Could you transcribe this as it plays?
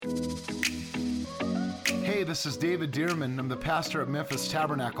Hey, this is David Dearman. I'm the pastor at Memphis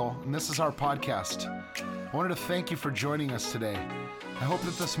Tabernacle, and this is our podcast. I wanted to thank you for joining us today. I hope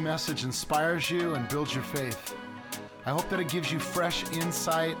that this message inspires you and builds your faith. I hope that it gives you fresh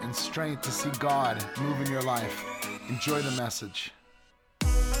insight and strength to see God move in your life. Enjoy the message.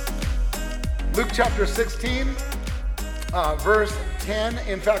 Luke chapter 16, verse 10.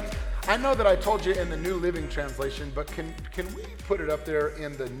 In fact, I know that I told you in the New Living Translation, but can we put it up there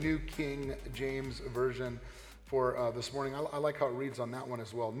in the New King James Version for this morning? I like how it reads on that one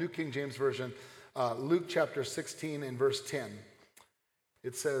as well. New King James Version, Luke chapter 16 and verse 10.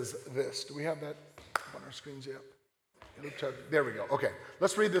 It says this. Do we have that on our screens yet? Luke chapter, there we go. Okay,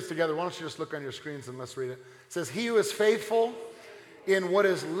 let's read this together. Why don't you just look on your screens and let's read it. It says, "He who is faithful in what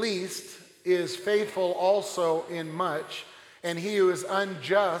is least is faithful also in much. And he who is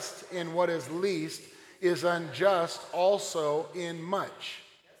unjust in what is least is unjust also in much."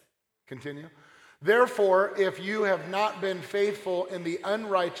 Continue. "Therefore, if you have not been faithful in the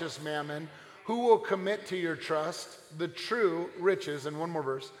unrighteous mammon, who will commit to your trust the true riches?" And one more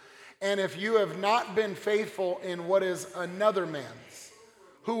verse. "And if you have not been faithful in what is another man's,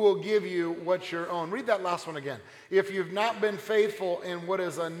 who will give you what's your own?" Read that last one again. "If you've not been faithful in what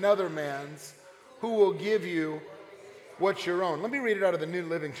is another man's, who will give you what's your own?" Let me read it out of the New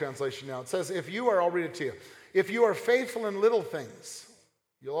Living Translation now. It says, I'll read it to you. "If you are faithful in little things,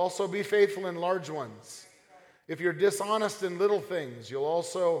 you'll also be faithful in large ones. If you're dishonest in little things, you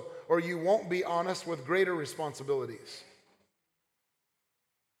won't be honest with greater responsibilities."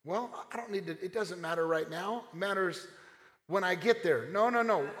 Well, it doesn't matter right now. It matters when I get there.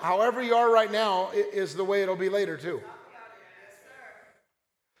 No. However you are right now is the way it'll be later too.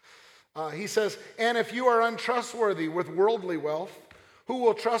 He says, "And if you are untrustworthy with worldly wealth, who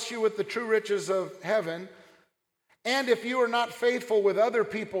will trust you with the true riches of heaven? And if you are not faithful with other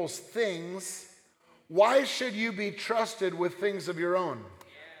people's things, why should you be trusted with things of your own?"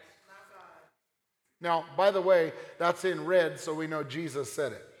 Now, by the way, that's in red, so we know Jesus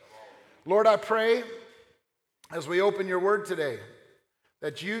said it. Lord, I pray as we open your word today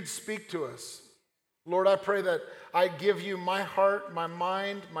that you'd speak to us. Lord, I pray that I give you my heart, my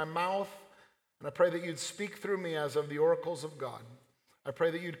mind, my mouth, and I pray that you'd speak through me as of the oracles of God. I pray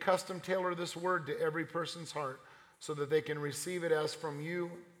that you'd custom tailor this word to every person's heart so that they can receive it as from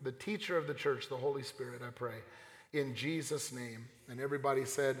you, the teacher of the church, the Holy Spirit, I pray. In Jesus' name. And everybody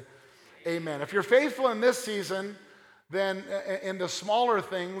said, amen. If you're faithful in this season, then in the smaller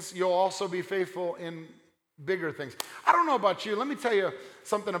things, you'll also be faithful in bigger things. I don't know about you. Let me tell you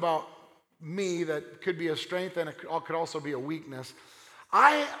something about me that could be a strength and it could also be a weakness.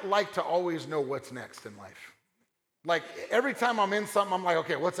 I like to always know what's next in life. Like every time I'm in something, I'm like,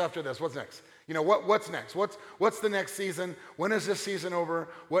 okay, what's after this? What's next? You know, what's next? What's the next season? When is this season over?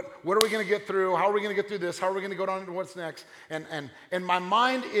 What are we going to get through? How are we going to get through this? How are we going to go down to what's next? And my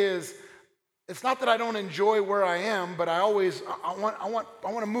mind is, it's not that I don't enjoy where I am, but I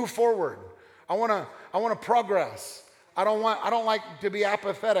want to move forward. I want to progress. I don't like to be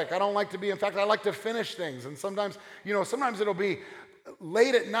apathetic. I don't like to be, in fact, I like to finish things. And sometimes it'll be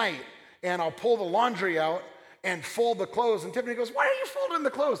late at night and I'll pull the laundry out and fold the clothes. And Tiffany goes, "Why are you folding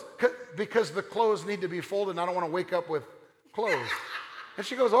the clothes?" Because the clothes need to be folded and I don't want to wake up with clothes. And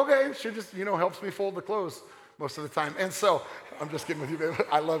she goes, "Okay." She just, helps me fold the clothes most of the time. And so, I'm just kidding with you, babe.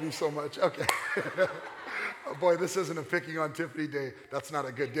 I love you so much. Okay. Oh boy, this isn't a picking on Tiffany day. That's not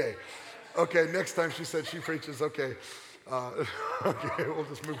a good day. Okay, next time she said she preaches, okay. Okay, we'll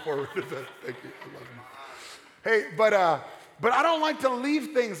just move forward with that. Thank you. I love you. Hey, but I don't like to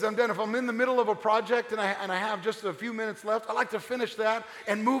leave things undone. If I'm in the middle of a project and I have just a few minutes left, I like to finish that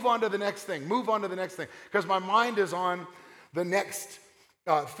and move on to the next thing. Because my mind is on the next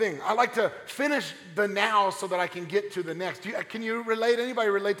thing. I like to finish the now so that I can get to the next. Can you relate? Anybody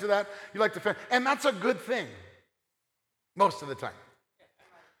relate to that? You like to finish? And that's a good thing most of the time.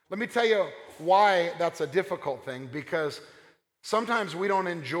 Let me tell you why that's a difficult thing, because sometimes we don't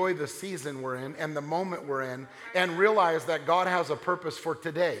enjoy the season we're in and the moment we're in and realize that God has a purpose for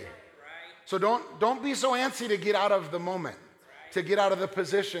today. So don't be so antsy to get out of the moment, to get out of the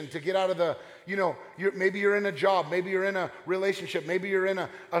position, to get out of the, maybe you're in a job, maybe you're in a relationship, maybe you're in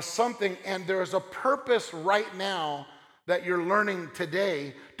a something, and there's a purpose right now that you're learning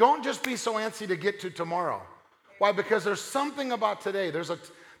today. Don't just be so antsy to get to tomorrow. Why? Because there's something about today.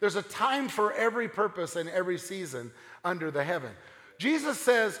 There's a time for every purpose and every season under the heaven. Jesus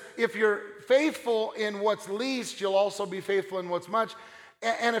says, if you're faithful in what's least, you'll also be faithful in what's much.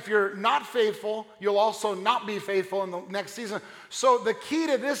 And if you're not faithful, you'll also not be faithful in the next season. So the key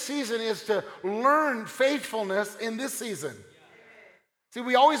to this season is to learn faithfulness in this season. See,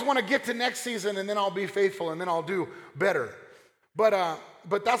 we always want to get to next season and then I'll be faithful and then I'll do better. But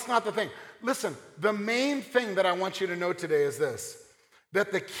that's not the thing. Listen, the main thing that I want you to know today is this,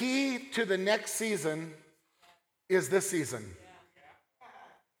 that the key to the next season is this season.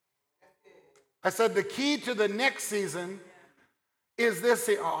 I said the key to the next season is this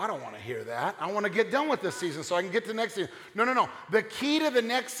season. Oh, I don't want to hear that. I want to get done with this season so I can get to the next season. No. The key to the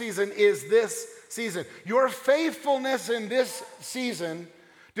next season is this season. Your faithfulness in this season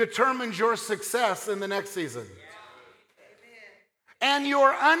determines your success in the next season. And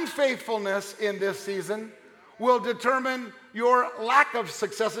your unfaithfulness in this season will determine your lack of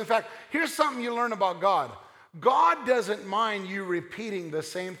success. In fact, here's something you learn about God. God doesn't mind you repeating the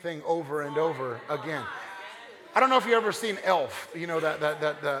same thing over and over again. I don't know if you've ever seen Elf, you know,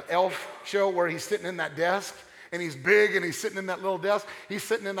 that Elf show where he's sitting in that desk and he's big and he's sitting in that little desk. He's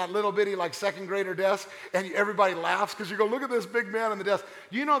sitting in that little bitty like second grader desk and everybody laughs because you go, look at this big man on the desk.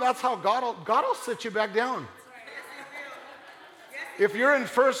 You know that's how God will sit you back down. If you're in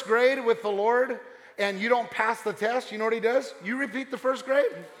first grade with the Lord and you don't pass the test, you know what he does? You repeat the first grade.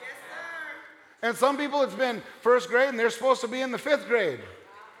 And some people, it's been first grade and they're supposed to be in the fifth grade,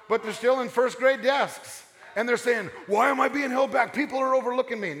 but they're still in first grade desks. And they're saying, why am I being held back? People are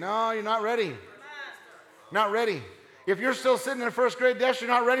overlooking me. No, you're not ready. Not ready. If you're still sitting in a first grade desk, you're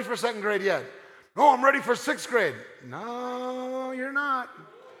not ready for second grade yet. No, I'm ready for sixth grade. No, you're not.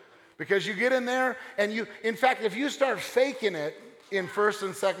 Because you get in there and in fact, if you start faking it in first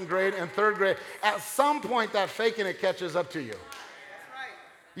and second grade and third grade, at some point that faking it catches up to you.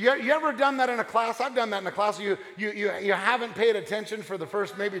 You ever done that in a class? I've done that in a class. You haven't paid attention for the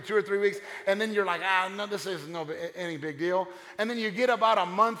first maybe 2 or 3 weeks, and then you're like, no, this isn't any big deal. And then you get about a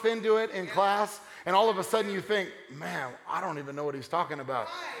month into it in class, and all of a sudden you think, man, I don't even know what he's talking about.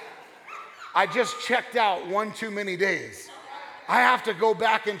 I just checked out one too many days. I have to go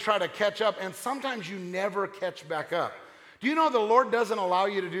back and try to catch up, and sometimes you never catch back up. Do you know the Lord doesn't allow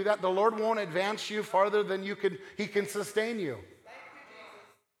you to do that? The Lord won't advance you farther than He can sustain you.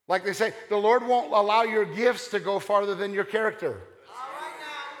 Like they say, the Lord won't allow your gifts to go farther than your character.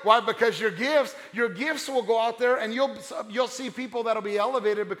 Why? Because your gifts will go out there and you'll see people that'll be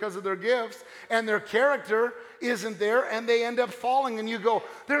elevated because of their gifts and their character isn't there and they end up falling and you go,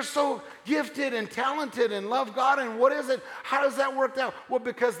 they're so gifted and talented and love God and what is it? How does that work out? Well,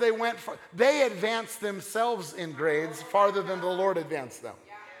 because they advanced themselves in grades farther than the Lord advanced them.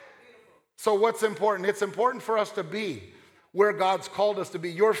 So what's important? It's important for us to be where God's called us to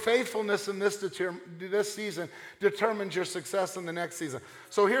be. Your faithfulness in this season determines your success in the next season.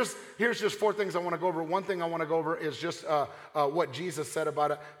 So here's just 4 things I want to go over. One thing I want to go over is just what Jesus said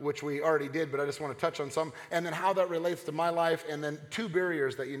about it, which we already did, but I just want to touch on some, and then how that relates to my life, and then 2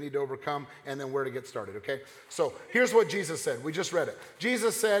 barriers that you need to overcome, and then where to get started, okay? So here's what Jesus said. We just read it.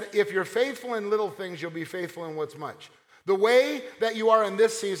 Jesus said, if you're faithful in little things, you'll be faithful in what's much. The way that you are in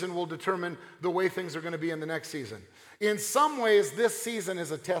this season will determine the way things are going to be in the next season. In some ways, this season is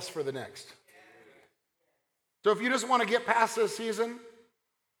a test for the next. So if you just want to get past this season,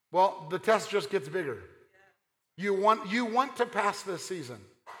 well, the test just gets bigger. You want to pass this season.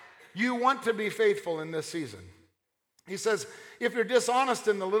 You want to be faithful in this season. He says, if you're dishonest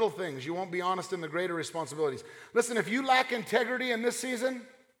in the little things, you won't be honest in the greater responsibilities. Listen, if you lack integrity in this season,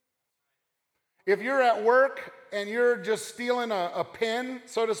 if you're at work and you're just stealing a pen,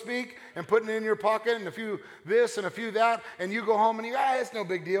 so to speak, and putting it in your pocket and a few this and a few that, and you go home and it's no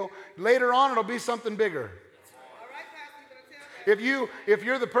big deal. Later on, it'll be something bigger. If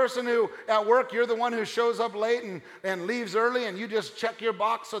you're the person who, at work, you're the one who shows up late and leaves early and you just check your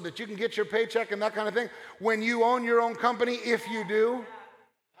box so that you can get your paycheck and that kind of thing, when you own your own company, if you do,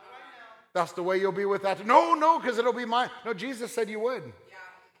 that's the way you'll be with that. No, because it'll be mine. No, Jesus said you would.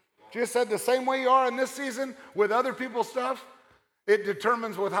 Jesus said the same way you are in this season with other people's stuff, it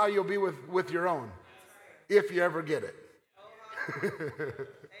determines with how you'll be with your own, if you ever get it.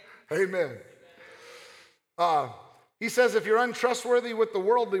 Amen. He says, if you're untrustworthy with the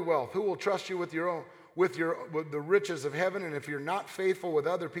worldly wealth, who will trust you with the riches of heaven? And if you're not faithful with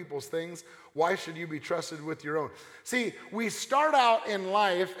other people's things, why should you be trusted with your own? See, we start out in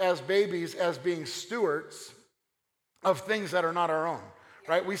life as babies as being stewards of things that are not our own.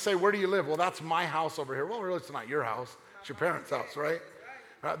 Right? We say, where do you live? Well, that's my house over here. Well, really, it's not your house. It's your parents' house, right?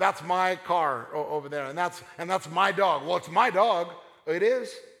 That's my car over there, and that's my dog. Well, it's my dog. It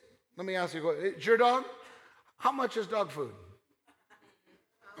is. Let me ask you, it's your dog? How much is dog food?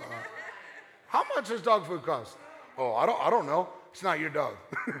 How much does dog food cost? Oh, I don't know. It's not your dog.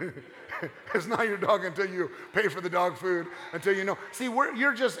 It's not your dog until you pay for the dog food, until you know. See,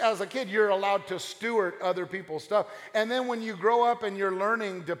 you're just, as a kid, you're allowed to steward other people's stuff. And then when you grow up and you're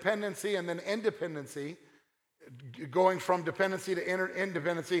learning dependency and then independency, going from dependency to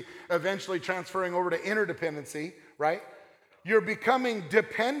independency, eventually transferring over to interdependency, right? You're becoming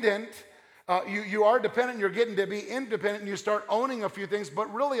dependent. You are dependent, you're getting to be independent, and you start owning a few things,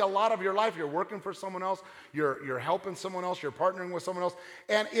 but really a lot of your life, you're working for someone else, you're helping someone else, you're partnering with someone else,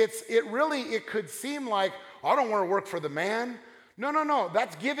 and it could seem like, I don't want to work for the man. No,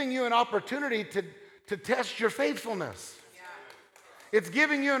 that's giving you an opportunity to test your faithfulness. It's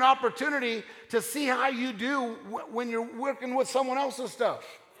giving you an opportunity to see how you do when you're working with someone else's stuff.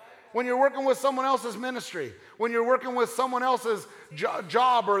 When you're working with someone else's ministry, when you're working with someone else's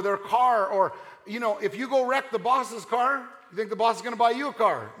job or their car, or, if you go wreck the boss's car, you think the boss is going to buy you a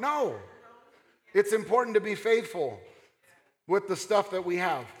car? No. It's important to be faithful with the stuff that we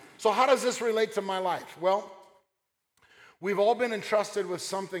have. So how does this relate to my life? Well, we've all been entrusted with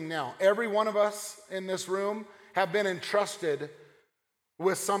something now. Every one of us in this room have been entrusted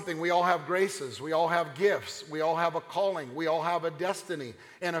with something. We all have graces, we all have gifts, we all have a calling, we all have a destiny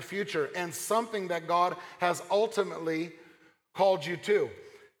and a future, and something that God has ultimately called you to.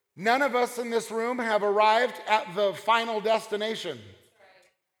 None of us in this room have arrived at the final destination.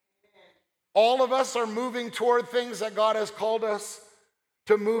 All of us are moving toward things that God has called us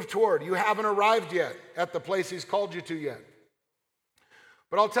to move toward. You haven't arrived yet at the place He's called you to yet.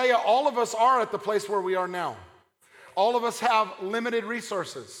 But I'll tell you, all of us are at the place where we are now. All of us have limited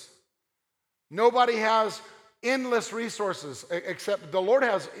resources. Nobody has endless resources, except the Lord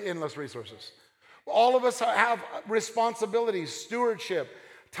has endless resources. All of us have responsibilities, stewardship,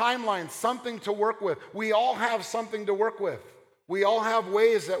 timelines, something to work with. We all have something to work with. We all have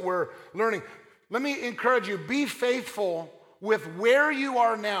ways that we're learning. Let me encourage you, be faithful with where you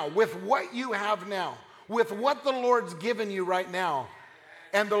are now, with what you have now, with what the Lord's given you right now,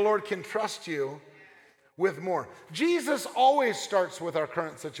 and the Lord can trust you with more. Jesus always starts with our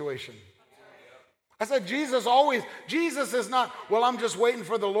current situation. I said Jesus is not, well, I'm just waiting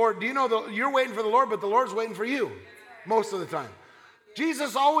for the Lord. Do you know you're waiting for the Lord, but the Lord's waiting for you most of the time.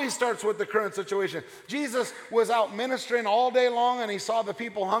 Jesus always starts with the current situation. Jesus was out ministering all day long and he saw the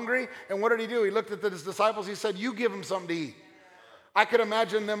people hungry, and what did he do? He looked at his disciples, he said, you give them something to eat. I could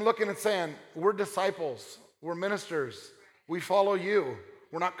imagine them looking and saying, we're disciples, we're ministers, we follow you,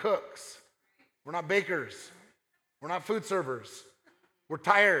 we're not cooks. We're not bakers. We're not food servers. We're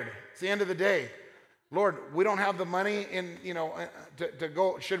tired. It's the end of the day. Lord, we don't have the money to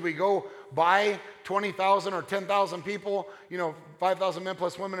go. Should we go buy 20,000 or 10,000 people, 5,000 men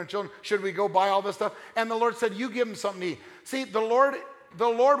plus women and children? Should we go buy all this stuff? And the Lord said, you give them something to eat. See, the Lord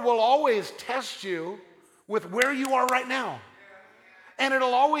will always test you with where you are right now. And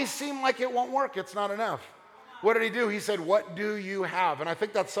it'll always seem like it won't work. It's not enough. What did he do? He said, what do you have? And I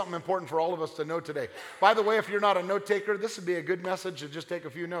think that's something important for all of us to know today. By the way, if you're not a note taker, this would be a good message to just take a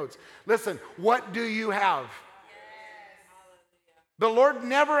few notes. Listen, what do you have? The Lord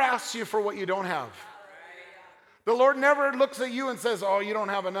never asks you for what you don't have. The Lord never looks at you and says, oh, you don't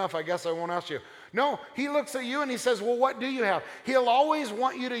have enough, I guess I won't ask you. No, he looks at you and he says, well, what do you have? He'll always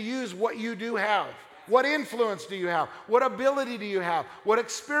want you to use what you do have. What influence do you have? What ability do you have? What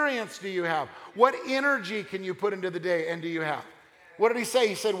experience do you have? What energy can you put into the day and do you have? What did he say?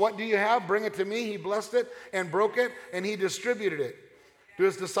 He said, what do you have? Bring it to me. He blessed it and broke it and he distributed it to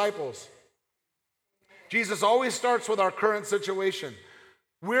his disciples. Jesus always starts with our current situation.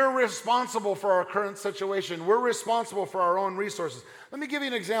 We're responsible for our current situation. We're responsible for our own resources. Let me give you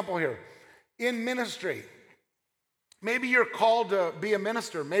an example here. In ministry, maybe you're called to be a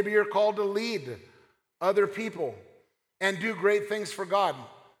minister. Maybe you're called to lead other people and do great things for God.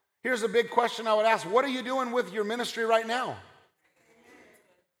 Here's a big question I would ask. What are you doing with your ministry right now?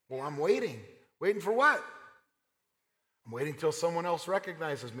 Well, I'm waiting. Waiting for what? I'm waiting till someone else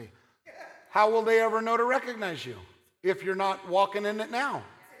recognizes me. How will they ever know to recognize you if you're not walking in it now?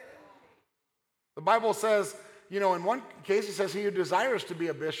 The Bible says, in one case it says, he who desires to be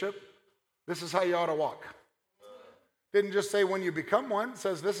a bishop, this is how you ought to walk. Didn't just say when you become one, it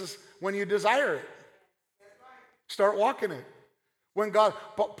says this is when you desire it. Start walking it. When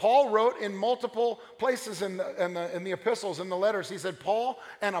Paul wrote in multiple places in the epistles, in the letters, he said, Paul,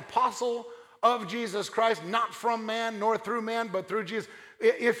 an apostle of Jesus Christ, not from man nor through man, but through Jesus.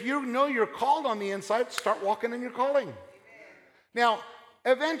 If you know you're called on the inside, start walking in your calling. Now,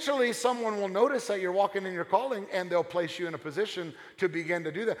 eventually someone will notice that you're walking in your calling and they'll place you in a position to begin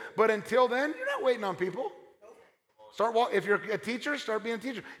to do that. But until then, you're not waiting on people. If you're a teacher, start being a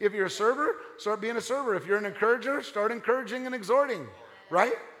teacher. If you're a server, start being a server. If you're an encourager, start encouraging and exhorting,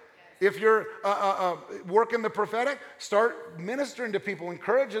 right? If you're working the prophetic, start ministering to people,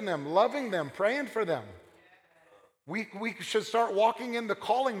 encouraging them, loving them, praying for them. We should start walking in the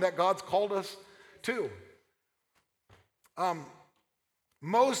calling that God's called us to.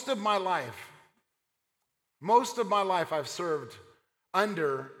 Most of my life, I've served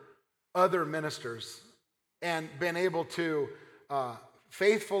under other ministers and been able to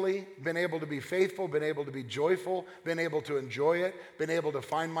been able to be faithful, been able to be joyful, been able to enjoy it, been able to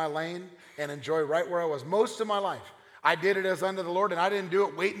find my lane and enjoy right where I was. Most of my life, I did it as unto the Lord, and I didn't do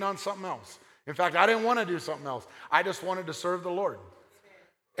it waiting on something else. In fact, I didn't want to do something else. I just wanted to serve the Lord.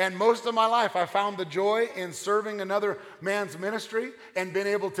 And most of my life, I found the joy in serving another man's ministry and been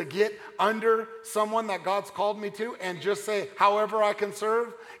able to get under someone that God's called me to and just say, however I can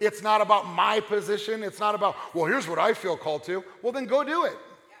serve. It's not about my position. It's not about, well, here's what I feel called to. Well, then go do it.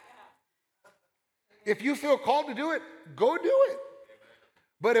 If you feel called to do it, go do it.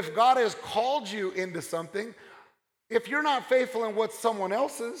 But if God has called you into something, if you're not faithful in what someone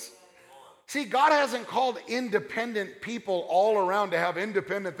else is, see, God hasn't called independent people all around to have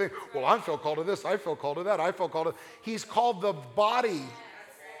independent things. Well, I feel called to this, I feel called to that, I feel called to... He's called the body.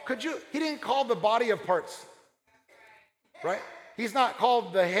 He didn't call the body of parts, right? He's not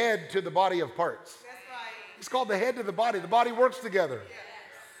called the head to the body of parts. He's called the head to the body. The body works together.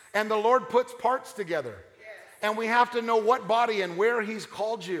 And the Lord puts parts together. And we have to know what body and where He's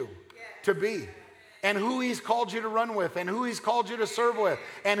called you to be. And who He's called you to run with, and who He's called you to serve with,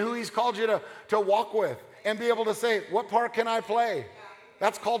 and who He's called you to walk with, and be able to say, what part can I play?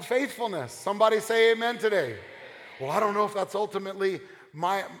 That's called faithfulness. Somebody say amen today. Well, I don't know if that's ultimately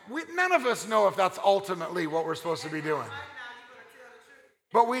none of us know if that's ultimately what we're supposed to be doing.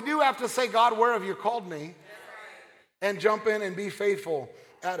 But we do have to say, God, where have you called me? And jump in and be faithful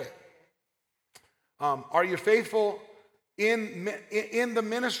at it. Are you faithful in the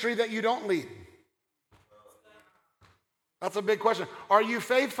ministry that you don't lead? That's a big question. Are you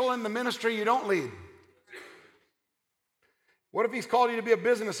faithful in the ministry you don't lead? What if He's called you to be a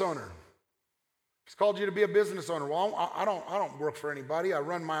business owner? He's called you to be a business owner. Well, I don't work for anybody. I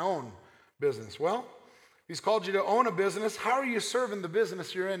run my own business. Well, He's called you to own a business. How are you serving the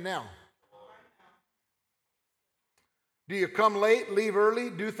business you're in now? Do you come late, leave early,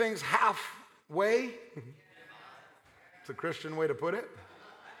 do things halfway? It's a Christian way to put it.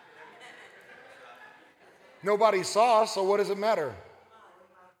 Nobody saw, so what does it matter?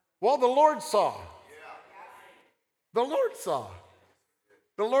 Well, the Lord saw. The Lord saw.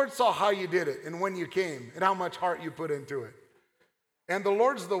 The Lord saw how you did it and when you came and how much heart you put into it. And the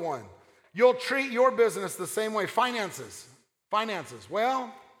Lord's the one. You'll treat your business the same way. Finances.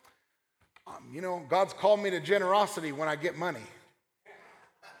 Well, God's called me to generosity when I get money.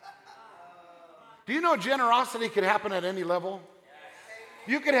 Do you know generosity could happen at any level?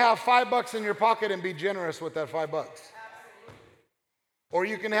 You could have $5 in your pocket and be generous with that $5. Or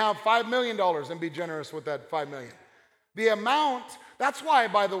you can have $5 million and be generous with that $5 million. The amount, that's why,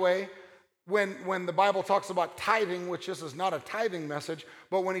 by the way, when the Bible talks about tithing, which this is not a tithing message,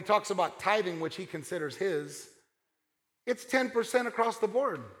 but when He talks about tithing, which He considers His, it's 10% across the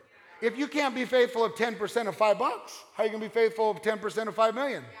board. If you can't be faithful of 10% of $5, how are you going to be faithful of 10% of $5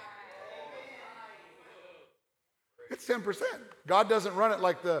 million? It's 10%. God doesn't run it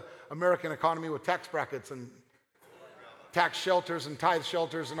like the American economy with tax brackets and tax shelters and tithe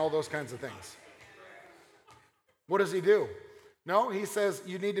shelters and all those kinds of things. What does He do? No, He says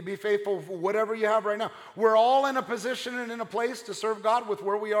you need to be faithful for whatever you have right now. We're all in a position and in a place to serve God with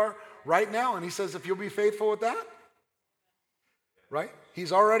where we are right now. And He says if you'll be faithful with that, right?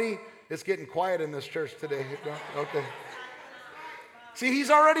 It's getting quiet in this church today. Okay. See, He's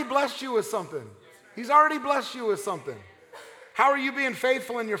already blessed you with something. He's already blessed you with something. How are you being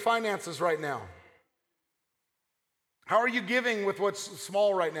faithful in your finances right now? How are you giving with what's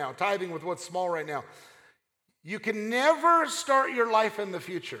small right now? Tithing with what's small right now? You can never start your life in the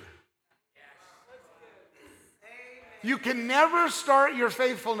future. You can never start your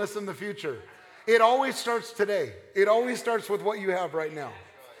faithfulness in the future. It always starts today. It always starts with what you have right now.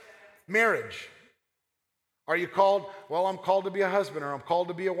 Marriage. Are you called? Well, I'm called to be a husband or I'm called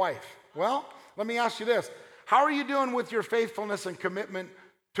to be a wife. Well, let me ask you this. How are you doing with your faithfulness and commitment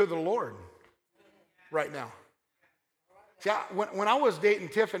to the Lord right now? See, when I was dating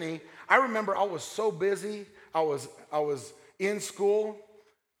Tiffany, I remember I was so busy. I was in school.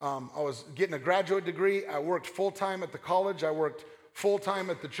 I was getting a graduate degree. I worked full-time at the college. I worked full-time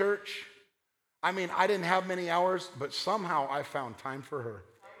at the church. I mean, I didn't have many hours, but somehow I found time for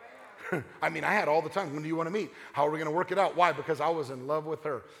her. I mean, I had all the time. When do you want to meet? How are we going to work it out? Why? Because I was in love with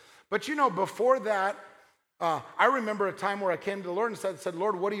her. But before that, I remember a time where I came to the Lord and said,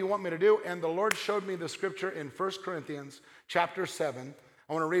 Lord, what do you want me to do? And the Lord showed me the scripture in 1 Corinthians chapter 7.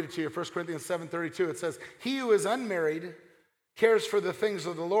 I want to read it to you. 1 Corinthians 7:32. It says, he who is unmarried cares for the things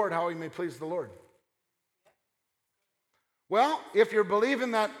of the Lord, how he may please the Lord. Well, if you're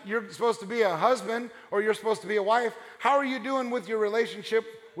believing that you're supposed to be a husband or you're supposed to be a wife, how are you doing with your relationship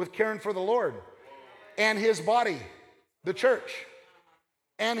with caring for the Lord and his body, the church,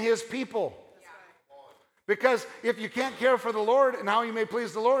 and his people? Because if you can't care for the Lord and how you may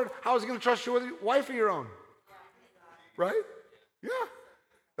please the Lord, how is he going to trust you with a wife of your own? Right? Yeah.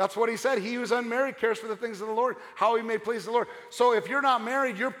 That's what he said. He who is unmarried cares for the things of the Lord, how he may please the Lord. So if you're not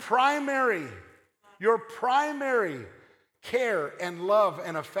married, your primary care and love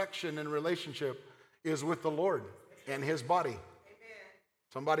and affection and relationship is with the Lord and his body. Amen.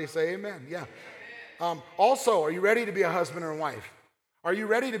 Somebody say amen. Yeah. Also, are you ready to be a husband or a wife? Are you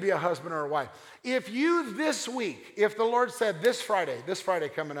ready to be a husband or a wife? If you this week, if the Lord said this Friday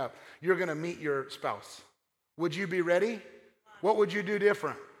coming up, you're going to meet your spouse, would you be ready? What would you do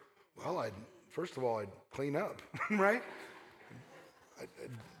different? Well, first of all, I'd clean up, right? I'd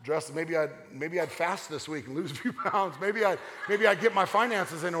dress. Maybe I'd fast this week and lose a few pounds. Maybe I'd get my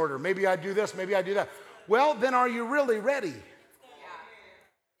finances in order. Maybe I'd do this. Maybe I'd do that. Well, then are you really ready?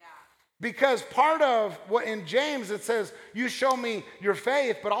 Because part of what in James it says, you show me your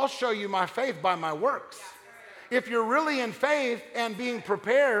faith, but I'll show you my faith by my works. If you're really in faith and being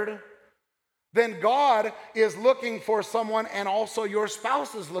prepared, then God is looking for someone, and also your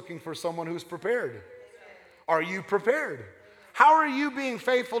spouse is looking for someone who's prepared. Are you prepared? How are you being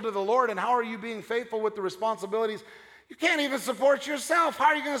faithful to the Lord, and how are you being faithful with the responsibilities? You can't even support yourself. How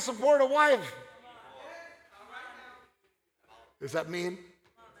are you going to support a wife? Is that mean?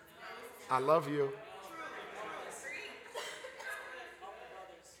 I love you.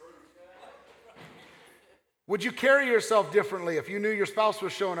 Would you carry yourself differently if you knew your spouse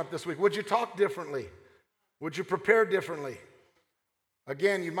was showing up this week? Would you talk differently? Would you prepare differently?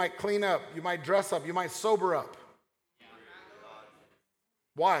 Again, you might clean up, you might dress up, you might sober up.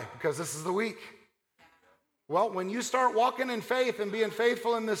 Why? Because this is the week. Well, when you start walking in faith and being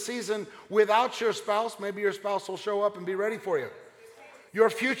faithful in this season without your spouse, maybe your spouse will show up and be ready for you. Your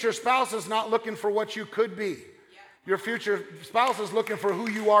future spouse is not looking for what you could be. Your future spouse is looking for who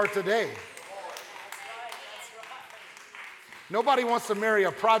you are today. Nobody wants to marry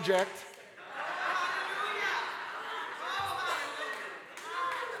a project.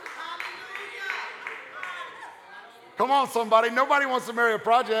 Come on, somebody. Nobody wants to marry a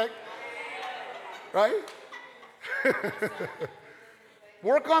project. Right?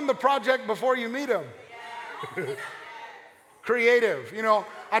 Work on the project before you meet them. Creative. You know,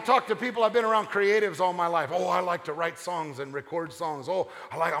 I talk to people, I've been around creatives all my life. Oh, I like to write songs and record songs. Oh,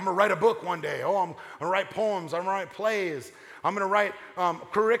 I'm going to write a book one day. Oh, I'm going to write poems. I'm going to write plays. I'm going to write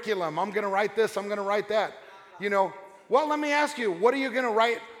curriculum. I'm going to write this. I'm going to write that. You know, well, let me ask you, what are you going to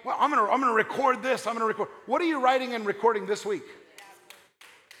write? Well, I'm going to record this. I'm going to record. What are you writing and recording this week?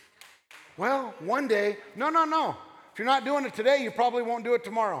 Well, one day. No. If you're not doing it today, you probably won't do it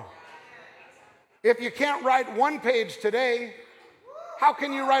tomorrow. If you can't write one page today, how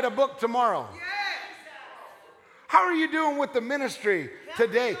can you write a book tomorrow? How are you doing with the ministry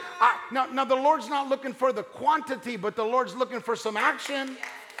today? Now, the Lord's not looking for the quantity, but the Lord's looking for some action.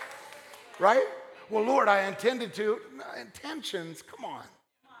 Right? Well, Lord, I intended to. Intentions, come on.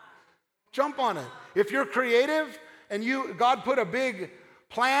 Jump on it. If you're creative and God put a big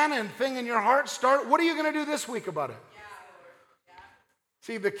plan and thing in your heart, start. What are you going to do this week about it?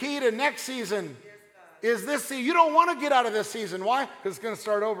 See, the key to next season is this season. You don't want to get out of this season. Why? Because it's going to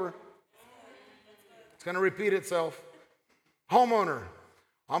start over. It's going to repeat itself. Homeowner.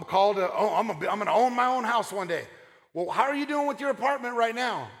 I'm going to own my own house one day. Well, how are you doing with your apartment right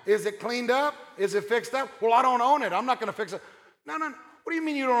now? Is it cleaned up? Is it fixed up? Well, I don't own it. I'm not going to fix it. No. What do you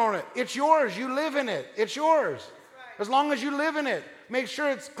mean you don't own it? It's yours. You live in it. It's yours. As long as you live in it, make sure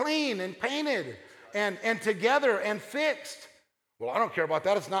it's clean and painted and together and fixed. Well, I don't care about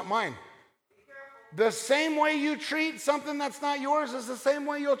that. It's not mine. The same way you treat something that's not yours is the same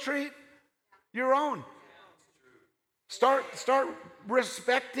way you'll treat your own. Start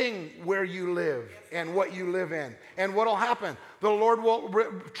respecting where you live and what you live in. And what will happen? The Lord will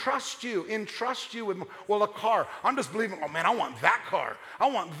entrust you with, a car. I'm just believing, oh man, I want that car. I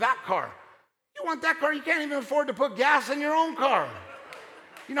want that car. You want that car? You can't even afford to put gas in your own car.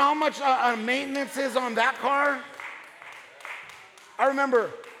 You know how much maintenance is on that car? I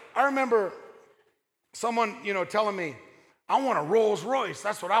remember someone, telling me, I want a Rolls Royce.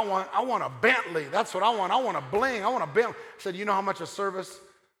 That's what I want. I want a Bentley. That's what I want. I want a bling. I want a Bentley. I said, you know how much a service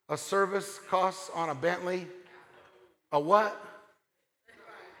A service costs on a Bentley? A what?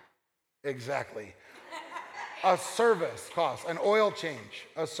 Exactly. A service costs, an oil change,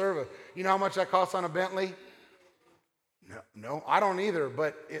 a service. You know how much that costs on a Bentley? No, I don't either,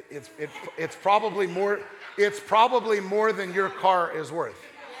 but it's probably more. It's probably more than your car is worth.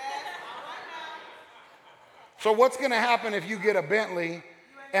 So what's going to happen if you get a Bentley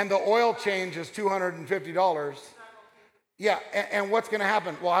and the oil change is $250? Yeah, and what's going to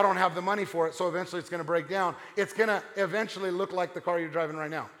happen? Well, I don't have the money for it, so eventually it's going to break down. It's going to eventually look like the car you're driving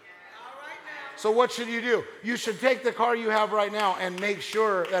right now. So what should you do? You should take the car you have right now and make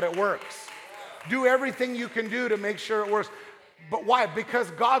sure that it works. Do everything you can do to make sure it works. But why?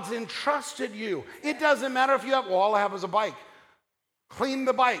 Because God's entrusted you. It doesn't matter if you have, well, all I have is a bike. Clean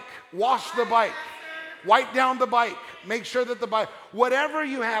the bike. Wash the bike. Wipe down the bike. Make sure that the bike, whatever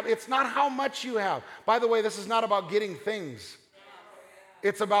you have, it's not how much you have. By the way, this is not about getting things.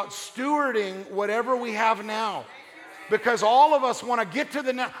 It's about stewarding whatever we have now. Because all of us want to get to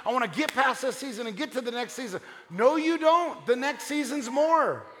the next, I want to get past this season and get to the next season. No, you don't. The next season's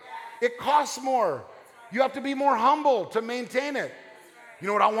more. It costs more. You have to be more humble to maintain it. You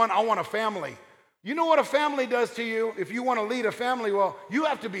know what I want? I want a family. You know what a family does to you? If you want to lead a family, well, you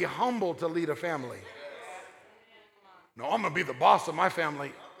have to be humble to lead a family. No, I'm going to be the boss of my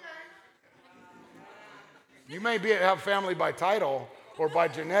family. You may have family by title or by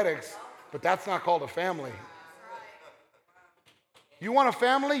genetics, but that's not called a family. You want a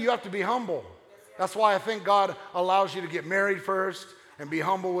family? You have to be humble. That's why I think God allows you to get married first and be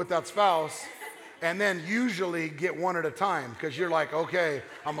humble with that spouse, and then usually get one at a time, because you're like, okay,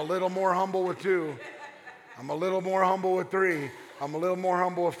 I'm a little more humble with 2. I'm a little more humble with 3. I'm a little more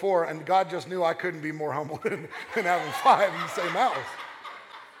humble with 4. And God just knew I couldn't be more humble than having 5 in the same house.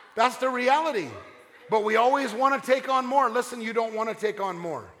 That's the reality. But we always want to take on more. Listen, you don't want to take on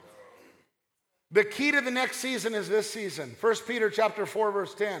more. The key to the next season is this season. 1 Peter chapter 4,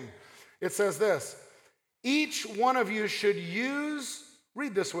 verse 10. It says this: each one of you should use,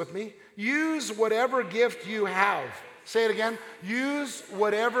 read this with me, use whatever gift you have. Say it again. Use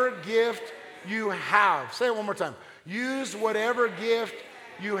whatever gift you have. Say it one more time. Use whatever gift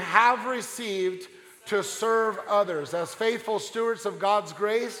you have received to serve others as faithful stewards of God's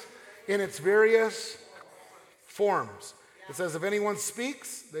grace in its various forms. It says, if anyone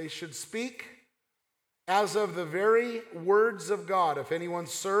speaks, they should speak as of the very words of God. If anyone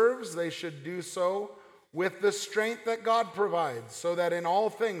serves, they should do so with the strength that God provides, so that in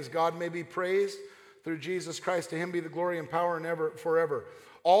all things God may be praised through Jesus Christ. To him be the glory and power and ever, forever.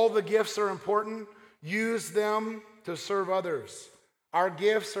 All the gifts are important. Use them to serve others. Our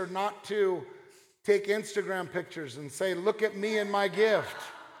gifts are not to take Instagram pictures and say, look at me and my gift.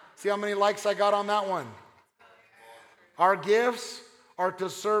 See how many likes I got on that one? Our gifts are to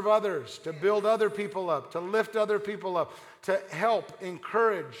serve others, to build other people up, to lift other people up, to help,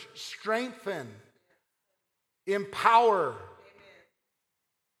 encourage, strengthen, empower,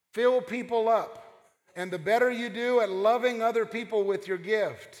 fill people up. And the better you do at loving other people with your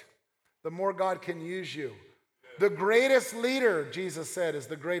gift, the more God can use you. The greatest leader, Jesus said, is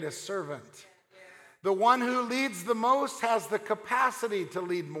the greatest servant. The one who leads the most has the capacity to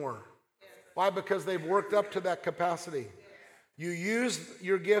lead more. Why? Because they've worked up to that capacity. You use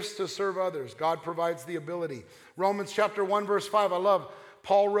your gifts to serve others. God provides the ability. Romans chapter 1, verse 5, I love.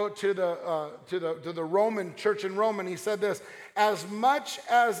 Paul wrote to the Roman church in Rome, and he said this: as much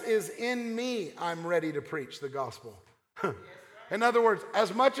as is in me, I'm ready to preach the gospel. In other words,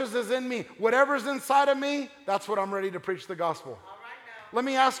 as much as is in me, whatever's inside of me, that's what I'm ready to preach the gospel. Let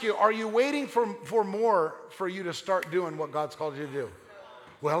me ask you, are you waiting for more for you to start doing what God's called you to do?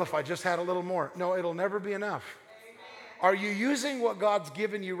 Well, if I just had a little more. No, it'll never be enough. Are you using what God's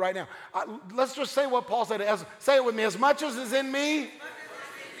given you right now? Let's just say what Paul said. Say it with me. As much as is in me,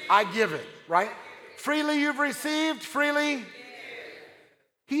 I give it, right? Freely you've received, freely.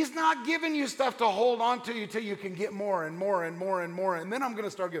 He's not giving you stuff to hold on to you till you can get more and more and more and more. And then I'm going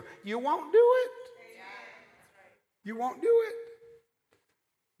to start giving. You won't do it. You won't do it.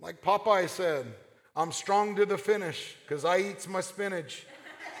 Like Popeye said, I'm strong to the finish because I eats my spinach.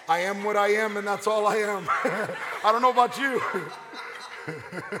 I am what I am, and that's all I am. I don't know about you.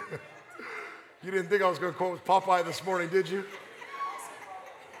 You didn't think I was going to quote Popeye this morning, did you?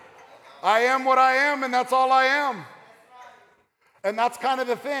 I am what I am, and that's all I am. And that's kind of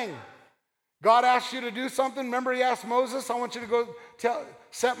the thing. God asked you to do something. Remember, he asked Moses, I want you to go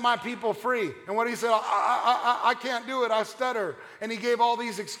set my people free. And what he said, I can't do it. I stutter. And he gave all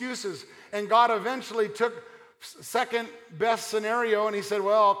these excuses. And God eventually took second best scenario, and he said,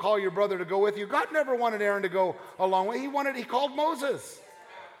 well, I'll call your brother to go with you. God never wanted Aaron to go along with. He called Moses.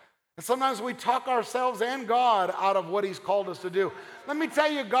 And sometimes we talk ourselves and God out of what he's called us to do. Let me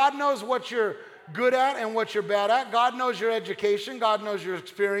tell you, God knows what you're good at and what you're bad at. God knows your education. God knows your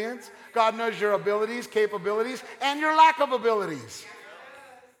experience. God knows your abilities, capabilities, and your lack of abilities.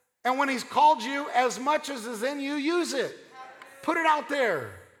 And when he's called you, as much as is in you, use it. Put it out there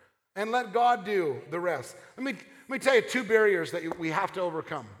and let God do the rest. Let me tell you two barriers that we have to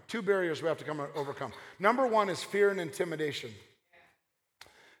overcome. Two barriers we have to overcome. Number one is fear and intimidation.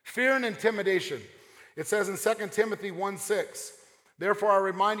 Fear and intimidation. It says in 2 Timothy 1:6, therefore I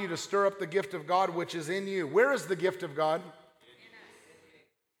remind you to stir up the gift of God which is in you. Where is the gift of God?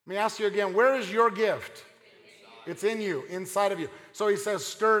 Let me ask you again, where is your gift? It's in you, inside of you. So he says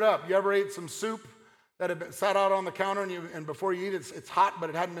stir it up. You ever ate some soup that had been sat out on the counter and before you eat it, it's hot, but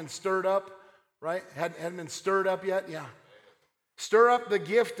it hadn't been stirred up, right? Hadn't been stirred up yet? Yeah. Stir up the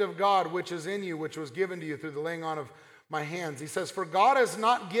gift of God which is in you, which was given to you through the laying on of my hands. He says, for God has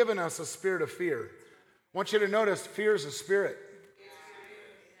not given us a spirit of fear. I want you to notice fear is a spirit.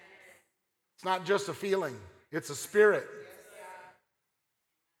 It's not just a feeling. It's a spirit.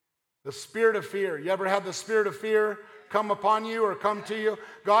 The spirit of fear. You ever had the spirit of fear come upon you or come to you?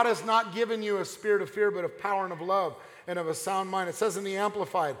 God has not given you a spirit of fear, but of power and of love and of a sound mind. It says in the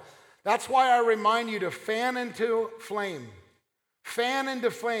Amplified, that's why I remind you to fan into flame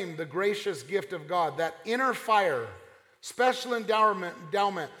the gracious gift of God, that inner fire, special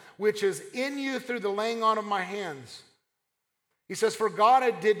endowment, which is in you through the laying on of my hands. He says, for God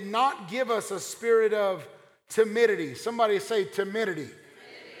did not give us a spirit of timidity. Somebody say timidity.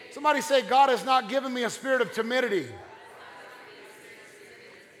 Somebody say, God has not given me a spirit of timidity,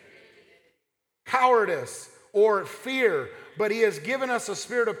 cowardice, or fear, but he has given us a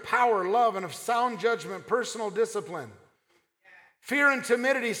spirit of power, love, and of sound judgment, personal discipline. Fear and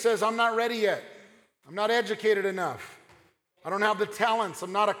timidity says, I'm not ready yet. I'm not educated enough. I don't have the talents.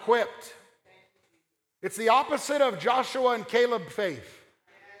 I'm not equipped. It's the opposite of Joshua and Caleb faith.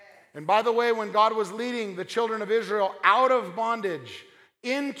 And by the way, when God was leading the children of Israel out of bondage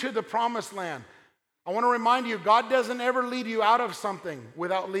into the promised land, I want to remind you, God doesn't ever lead you out of something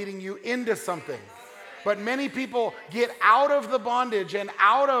without leading you into something. But many people get out of the bondage and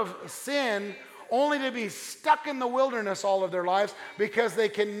out of sin only to be stuck in the wilderness all of their lives because they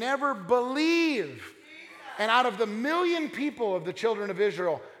can never believe. And out of the 1 million people of the children of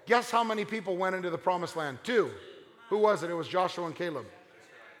Israel, guess how many people went into the promised land? 2. Who was it? It was Joshua and Caleb.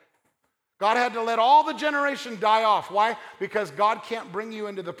 God had to let all the generation die off. Why? Because God can't bring you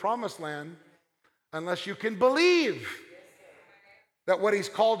into the promised land unless you can believe that what he's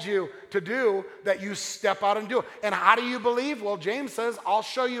called you to do, that you step out and do it. And how do you believe? Well, James says, I'll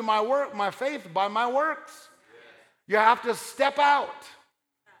show you my faith by my works. You have to step out.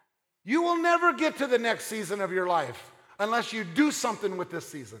 You will never get to the next season of your life unless you do something with this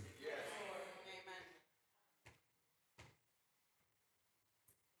season.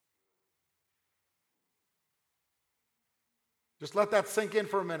 Just let that sink in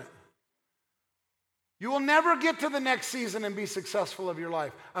for a minute. You will never get to the next season and be successful of your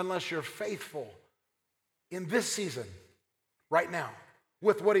life unless you're faithful in this season, right now,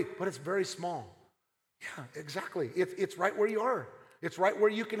 with but it's very small. Yeah, exactly. It's right where you are. It's right where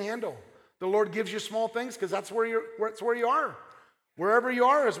you can handle. The Lord gives you small things because that's where you are. Wherever you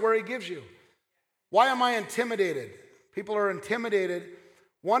are is where he gives you. Why am I intimidated? People are intimidated.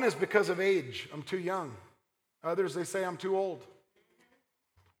 One is because of age. I'm too young. Others, they say I'm too old.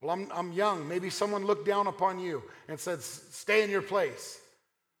 Well, I'm young. Maybe someone looked down upon you and said, stay in your place.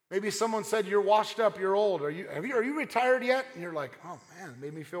 Maybe someone said, you're washed up, you're old. Are you retired yet? And you're like, oh man, it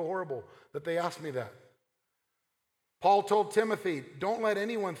made me feel horrible that they asked me that. Paul told Timothy, don't let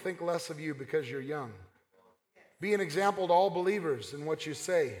anyone think less of you because you're young. Be an example to all believers in what you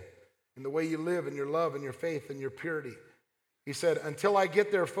say, in the way you live, in your love, in your faith, in your purity. He said, until I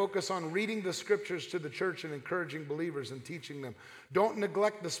get there, focus on reading the scriptures to the church and encouraging believers and teaching them. Don't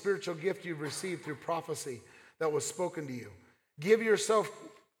neglect the spiritual gift you've received through prophecy that was spoken to you. Give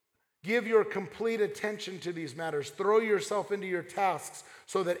your complete attention to these matters. Throw yourself into your tasks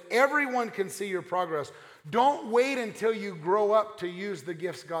so that everyone can see your progress. Don't wait until you grow up to use the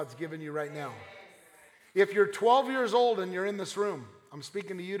gifts God's given you right now. If you're 12 years old and you're in this room, I'm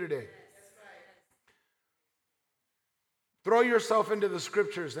speaking to you today. Throw yourself into the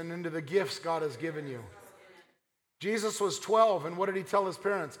scriptures and into the gifts God has given you. Jesus was 12, and what did he tell his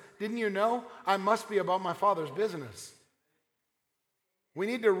parents? Didn't you know? I must be about my Father's business. We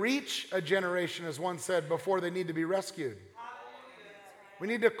need to reach a generation, as one said, before they need to be rescued. We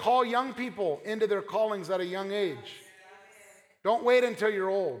need to call young people into their callings at a young age. Don't wait until you're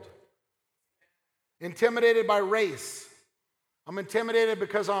old. Intimidated by race. I'm intimidated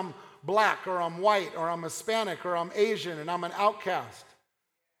because I'm black or I'm white or I'm Hispanic or I'm Asian and I'm an outcast.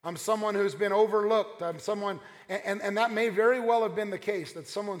 I'm someone who's been overlooked. I'm someone, and that may very well have been the case, that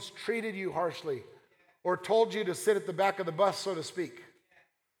someone's treated you harshly or told you to sit at the back of the bus, so to speak.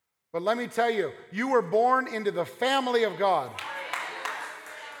 But let me tell you, you were born into the family of God.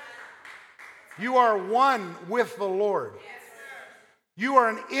 You are one with the Lord. You are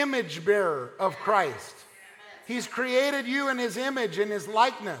an image bearer of Christ. He's created you in His image, in His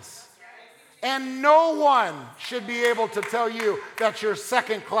likeness. And no one should be able to tell you that you're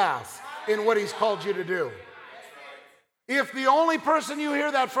second class in what He's called you to do. If the only person you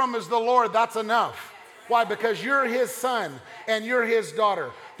hear that from is the Lord, that's enough. Why? Because you're His son and you're His daughter.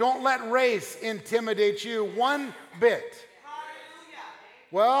 Don't let race intimidate you one bit.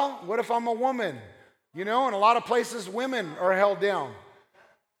 Well, what if I'm a woman? You know, in a lot of places, women are held down.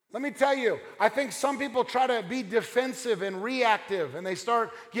 Let me tell you, I think some people try to be defensive and reactive, and they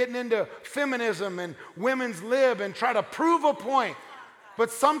start getting into feminism and women's lib and try to prove a point.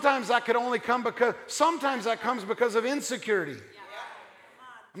 But sometimes that could only come sometimes that comes because of insecurity.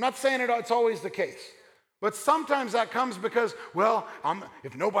 I'm not saying it's always the case. But sometimes that comes because, well,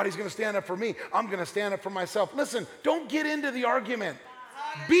 if nobody's going to stand up for me, I'm going to stand up for myself. Listen, don't get into the argument.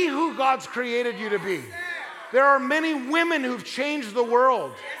 Be who God's created you to be. There are many women who've changed the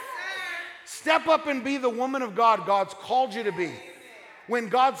world. Step up and be the woman of God God's called you to be. When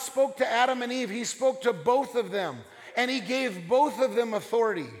God spoke to Adam and Eve, He spoke to both of them, and He gave both of them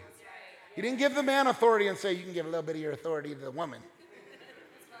authority. He didn't give the man authority and say, you can give a little bit of your authority to the woman.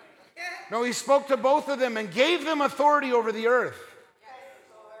 No, He spoke to both of them and gave them authority over the earth.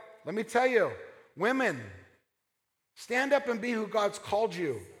 Let me tell you, women, stand up and be who God's called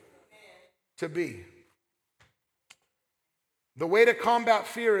you to be. The way to combat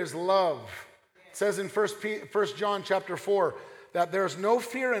fear is love. It says in 1 John chapter 4 that there's no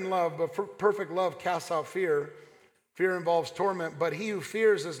fear in love, but perfect love casts out fear. Fear involves torment, but he who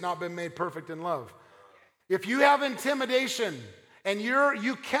fears has not been made perfect in love. If you have intimidation and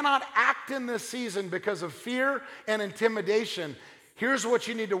you cannot act in this season because of fear and intimidation, here's what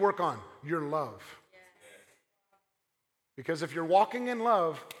you need to work on: your love. Because if you're walking in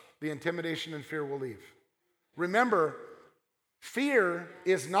love, the intimidation and fear will leave. Remember, fear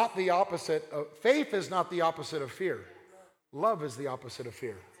is not the opposite of, faith is not the opposite of fear. Love is the opposite of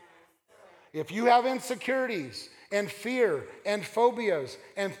fear. If you have insecurities and fear and phobias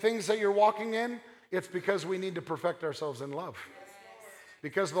and things that you're walking in, it's because we need to perfect ourselves in love.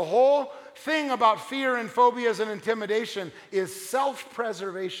 Because the whole thing about fear and phobias and intimidation is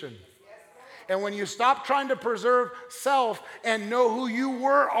self-preservation. And when you stop trying to preserve self and know who you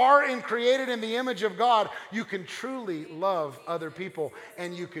are and created in the image of God, you can truly love other people,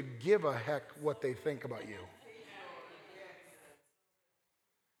 and you could give a heck what they think about you.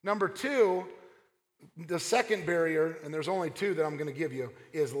 Number two, the second barrier, and there's only two that I'm going to give you,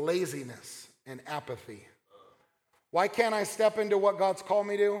 is laziness and apathy. Why can't I step into what God's called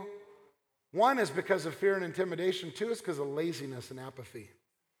me to? One is because of fear and intimidation. Two is because of laziness and apathy.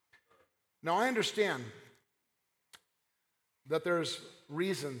 Now, I understand that there's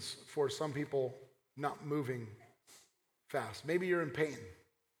reasons for some people not moving fast. Maybe you're in pain.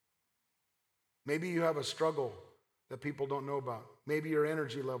 Maybe you have a struggle that people don't know about. Maybe your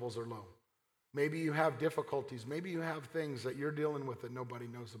energy levels are low. Maybe you have difficulties. Maybe you have things that you're dealing with that nobody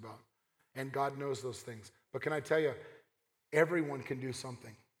knows about. And God knows those things. But can I tell you, everyone can do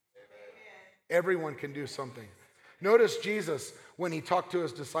something. Everyone can do something. Notice Jesus, when He talked to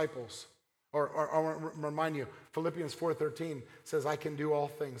His disciples, or remind you, Philippians 4:13 says, I can do all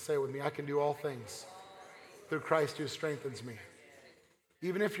things. Say it with me, I can do all things through Christ who strengthens me.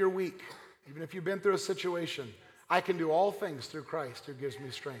 Even if you're weak, even if you've been through a situation, I can do all things through Christ who gives me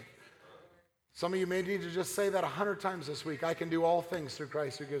strength. Some of you may need to just say that 100 times this week. I can do all things through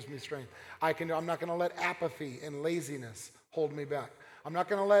Christ who gives me strength. I'm not going to let apathy and laziness hold me back. I'm not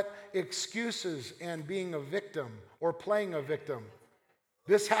going to let excuses and being a victim or playing a victim.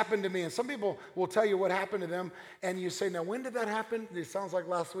 This happened to me, and some people will tell you what happened to them, and you say, now when did that happen? It sounds like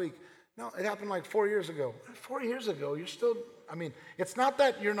last week. No, it happened like 4 years ago. 4 years ago, you're still, it's not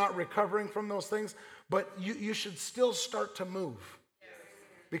that you're not recovering from those things, but you should still start to move.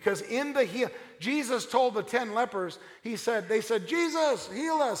 Because Jesus told the 10 lepers, they said, Jesus,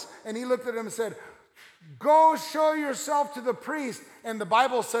 heal us. And He looked at them and said, go show yourself to the priest. And the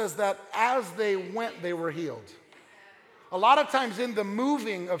Bible says that as they went, they were healed. A lot of times in the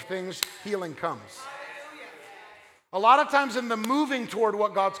moving of things, healing comes. A lot of times in the moving toward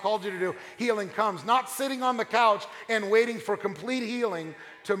what God's called you to do, healing comes. Not sitting on the couch and waiting for complete healing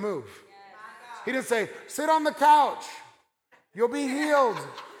to move. He didn't say, sit on the couch You'll be healed.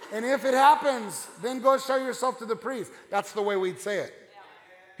 And if it happens, then go show yourself to the priest. That's the way we'd say it.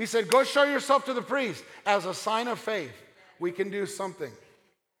 He said, go show yourself to the priest as a sign of faith. We can do something.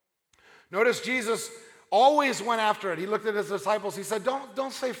 Notice Jesus always went after it. He looked at his disciples. He said,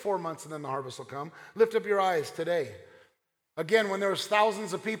 don't say 4 months and then the harvest will come. Lift up your eyes today. Again, when there was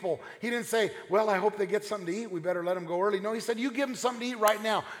thousands of people, he didn't say, well, I hope they get something to eat. We better let them go early. No, he said, you give them something to eat right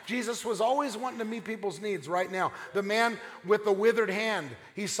now. Jesus was always wanting to meet people's needs right now. The man with the withered hand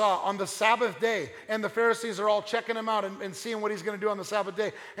he saw on the Sabbath day, and the Pharisees are all checking him out and seeing what he's going to do on the Sabbath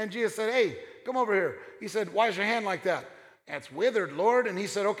day. And Jesus said, hey, come over here. He said, why is your hand like that? It's withered, Lord. And he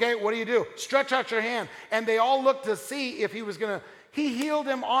said, okay, what do you do? Stretch out your hand. And they all looked to see if he was going to. He healed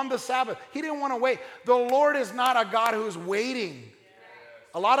him on the Sabbath. He didn't want to wait. The Lord is not a God who's waiting.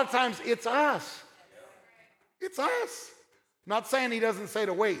 A lot of times it's us. It's us. Not saying he doesn't say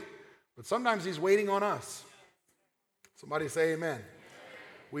to wait, but sometimes he's waiting on us. Somebody say amen.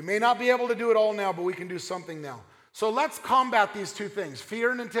 We may not be able to do it all now, but we can do something now. So let's combat these two things,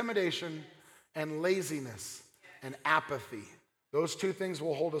 fear and intimidation and laziness and apathy. Those two things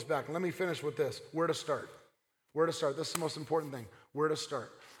will hold us back. Let me finish with this. Where to start? Where to start? This is the most important thing. Where to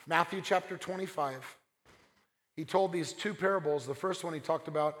start? Matthew chapter 25. He told these two parables. The first one he talked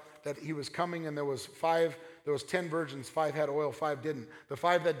about that he was coming and there was 10 virgins, 5 had oil, 5 didn't. The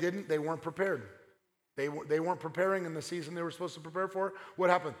 5 that didn't, they weren't prepared. They weren't preparing in the season they were supposed to prepare for. What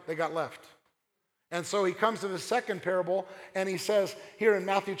happened? They got left. And so he comes to the second parable and he says here in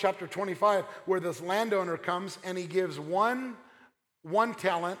Matthew chapter 25 where this landowner comes and he gives one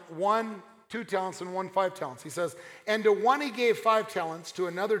talent, 2 talents, and 1 5 talents. He says, and to one he gave 5 talents, to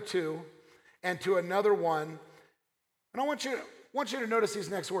another 2, and to another 1. And I want you to notice these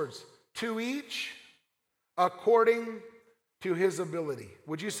next words. To each according to his ability.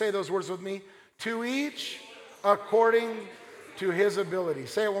 Would you say those words with me? To each according to his ability.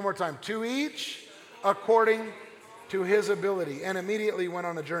 Say it one more time. To each according to his ability. And immediately went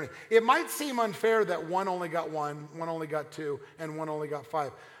on a journey. It might seem unfair that one only got 1, one only got 2, and one only got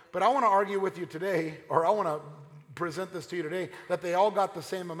 5. But I want to argue with you today, or I want to present this to you today, that they all got the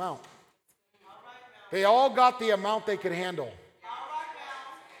same amount. They all got the amount they could handle.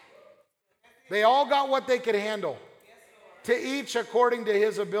 They all got what they could handle. To each according to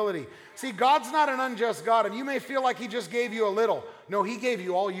his ability. See, God's not an unjust God, and you may feel like he just gave you a little. No, he gave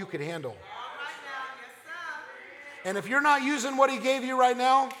you all you could handle. And if you're not using what he gave you right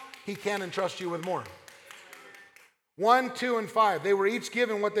now, he can entrust you with more. 1, 2, and 5. They were each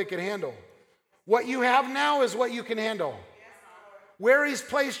given what they could handle. What you have now is what you can handle. Where he's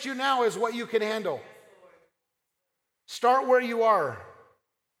placed you now is what you can handle. Start where you are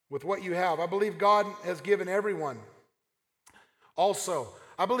with what you have. I believe God has given everyone. Also,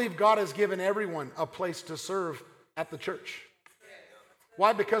 I believe God has given everyone a place to serve at the church.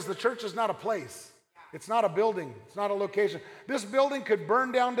 Why? Because the church is not a place. It's not a building. It's not a location. This building could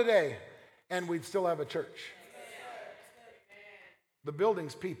burn down today and we'd still have a church. The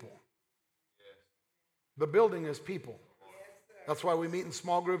building's people. The building is people. That's why we meet in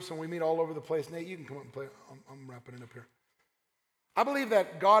small groups and we meet all over the place. Nate, you can come up and play. I'm wrapping it up here. I believe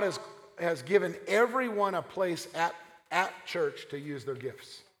that God has given everyone a place at church to use their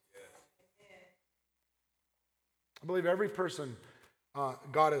gifts. I believe every person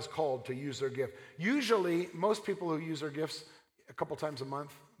God has called to use their gift. Usually, most people who use their gifts a couple times a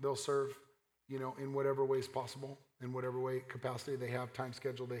month, they'll serve, in whatever way is possible, in whatever way capacity they have, time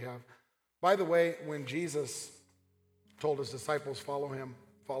schedule they have. By the way, when Jesus told his disciples, follow him,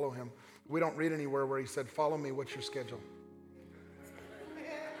 we don't read anywhere where he said, follow me, what's your schedule?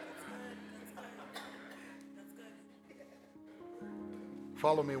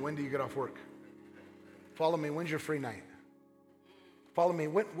 Follow me, when do you get off work? Follow me, when's your free night? Follow me,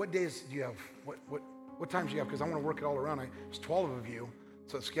 what days do you have? What times do you have? Because I want to work it all around. There's 12 of you,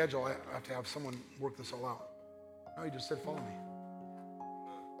 so a schedule, I have to have someone work this all out. No, he just said, follow me.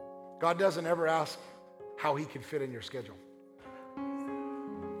 God doesn't ever ask how he can fit in your schedule.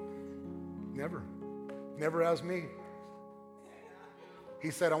 Never. Never asked me.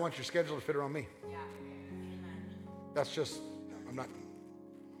 He said, I want your schedule to fit around me. That's just, I'm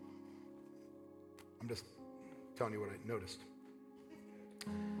just telling you what I noticed.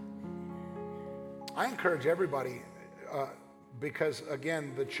 I encourage everybody, because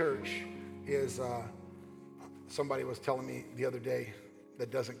again, the church is, somebody was telling me the other day that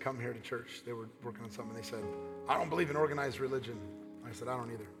doesn't come here to church. They were working on something. They said, I don't believe in organized religion. I said, I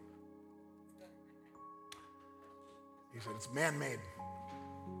don't either. He said, it's man-made.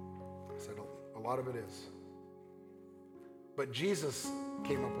 I said, a lot of it is. But Jesus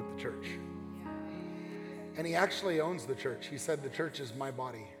came up with the church. And he actually owns the church. He said, the church is my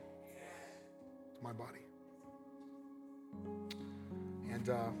body. It's my body. And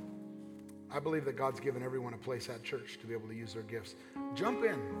I believe that God's given everyone a place at church to be able to use their gifts. Jump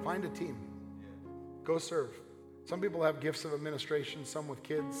in, find a team, go serve. Some people have gifts of administration, some with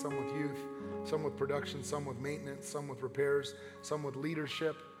kids, some with youth, some with production, some with maintenance, some with repairs, some with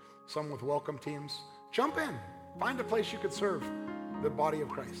leadership, some with welcome teams. Jump in, find a place you could serve the body of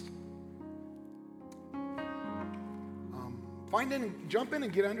Christ. Jump in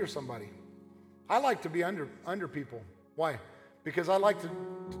and get under somebody. I like to be under people. Why? Because I like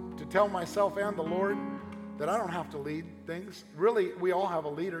to tell myself and the Lord that I don't have to lead things. Really, we all have a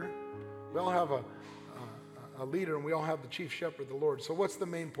leader. We all have a leader, and we all have the chief shepherd, the Lord. So what's the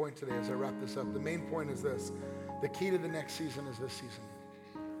main point today as I wrap this up? The main point is this. The key to the next season is this season.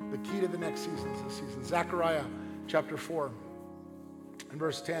 The key to the next season is this season. Zechariah chapter 4 and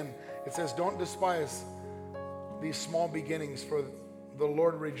verse 10, it says, don't despise these small beginnings, for the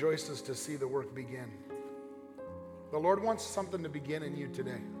Lord rejoices to see the work begin. The Lord wants something to begin in you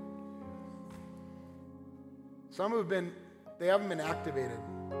today. Some they haven't been activated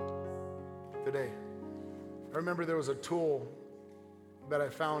today. I remember there was a tool that I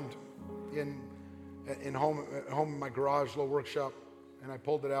found in home in my garage, little workshop, and I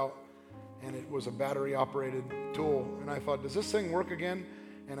pulled it out, and it was a battery operated tool. And I thought, does this thing work again?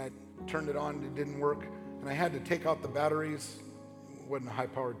 And I turned it on, it didn't work. And I had to take out the batteries. It wasn't a high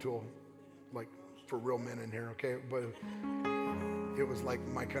powered tool, like for real men in here, okay? But it was like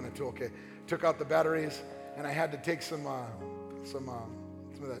my kind of tool, okay? Took out the batteries, and I had to take some of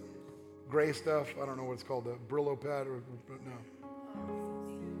that gray stuff. I don't know what it's called, the Brillo pad or no,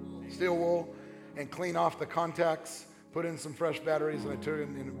 steel wool, and clean off the contacts. Put in some fresh batteries, and I took it,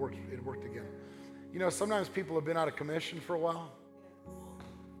 and it worked. It worked again. You know, sometimes people have been out of commission for a while,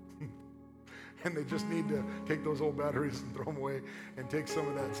 and they just need to take those old batteries and throw them away, and take some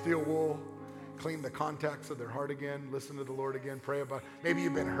of that steel wool, clean the contacts of their heart again, listen to the Lord again, pray about it. Maybe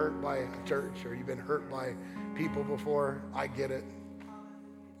you've been hurt by a church, or you've been hurt by people before. I get it.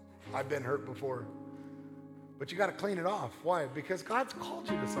 I've been hurt before. But you got to clean it off. Why? Because God's called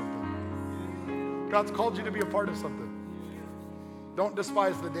you to something. God's called you to be a part of something. Don't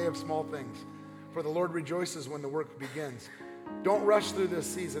despise the day of small things, for the Lord rejoices when the work begins. Don't rush through this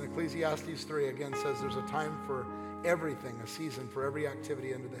season. Ecclesiastes 3 again says there's a time for everything, a season for every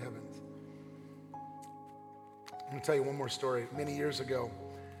activity under the heavens. I'm going to tell you one more story. Many years ago,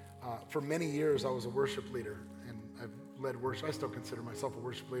 for many years, I was a worship leader, and I've led worship. I still consider myself a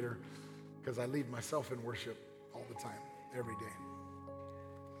worship leader because I lead myself in worship all the time, every day.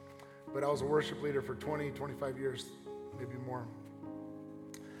 But I was a worship leader for 20, 25 years, maybe more.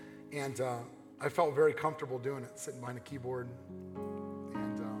 And I felt very comfortable doing it, sitting behind a keyboard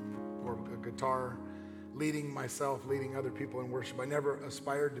and or a guitar, leading myself, leading other people in worship. I never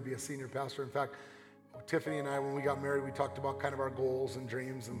aspired to be a senior pastor. In fact, Tiffany and I, when we got married, we talked about kind of our goals and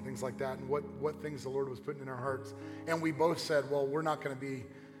dreams and things like that, and what things the Lord was putting in our hearts. And we both said, well, we're not going to be,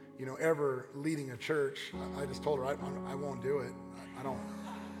 ever leading a church. I just told her, I won't do it. I won't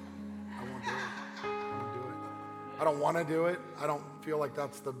do it. I don't want to do it. I don't feel like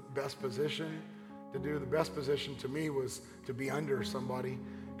that's the best position to do. The best position to me was to be under somebody,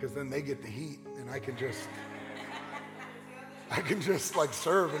 because then they get the heat, and I can just like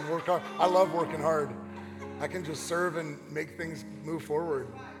serve and work hard. I love working hard. I can just serve and make things move forward,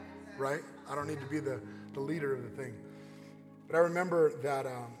 right? I don't need to be the leader of the thing. But I remember that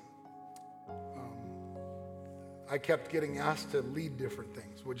I kept getting asked to lead different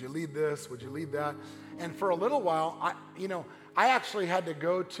things. Would you lead this? Would you lead that? And for a little while, I actually had to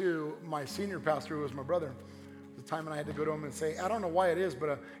go to my senior pastor, who was my brother at the time, and I had to go to him and say, I don't know why it is,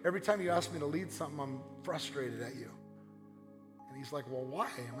 but every time you ask me to lead something, I'm frustrated at you. And he's like, well, why?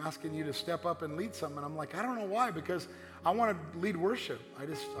 I'm asking you to step up and lead something. And I'm like, I don't know why, because I want to lead worship. I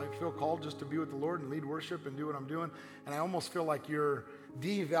feel called just to be with the Lord and lead worship and do what I'm doing. And I almost feel like you're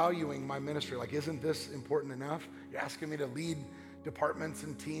devaluing my ministry. Like, isn't this important enough? You're asking me to lead departments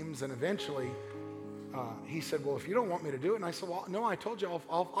and teams. And eventually, he said, well, if you don't want me to do it. And I said, well, no, I told you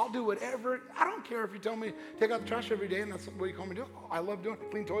I'll do whatever. I don't care if you tell me to take out the trash every day, and that's what you call me to do. I love doing it.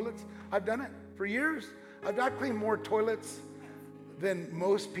 Clean toilets. I've done it for years. I've cleaned more toilets than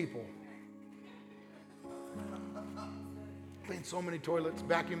most people. Cleaned so many toilets,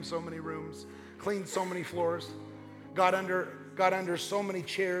 vacuumed so many rooms, cleaned so many floors, got under so many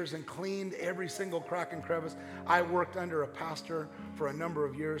chairs and cleaned every single crack and crevice. I worked under a pastor for a number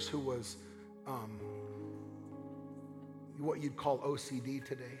of years who was what you'd call OCD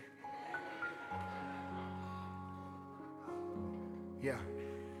today. Yeah.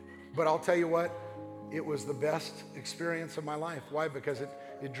 But I'll tell you what, it was the best experience of my life. Why? Because it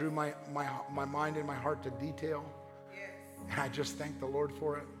drew my mind and my heart to detail. And I just thank the Lord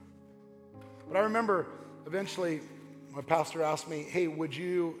for it. But I remember eventually my pastor asked me, hey, would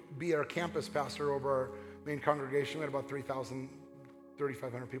you be our campus pastor over our main congregation? We had about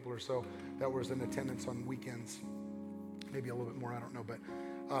 3,500 people or so that was in attendance on weekends. Maybe a little bit more, I don't know. But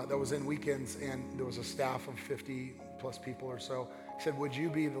that was in weekends, and there was a staff of 50 plus people or so. He said, would you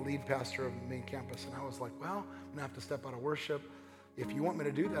be the lead pastor of the main campus? And I was like, well, I'm gonna have to step out of worship. If you want me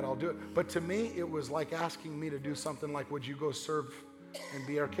to do that, I'll do it. But to me, it was like asking me to do something like, would you go serve and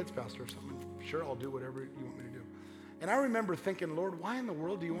be our kids pastor or something? Sure, I'll do whatever you want me to do. And I remember thinking, Lord, why in the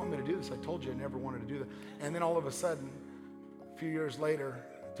world do you want me to do this? I told you I never wanted to do that. And then all of a sudden, a few years later,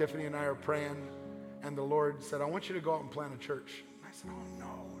 Tiffany and I are praying, and the Lord said, I want you to go out and plant a church. And I said, oh, no, I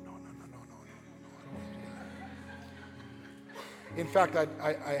don't want to do that. In fact,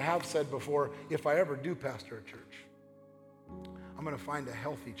 I have said before, if I ever do pastor a church, I'm going to find a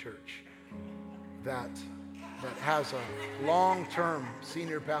healthy church that has a long-term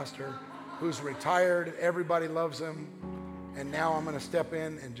senior pastor who's retired, everybody loves him, and now I'm going to step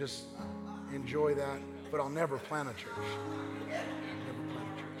in and just enjoy that, but I'll never plant a church. Never plant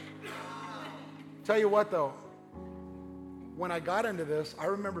a church. Tell you what, though, when I got into this, I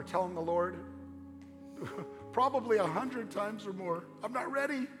remember telling the Lord, probably 100 times or more, I'm not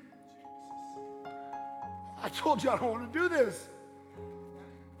ready. I told you I don't want to do this.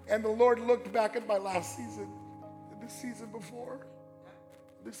 And the Lord looked back at my last season, and the season before,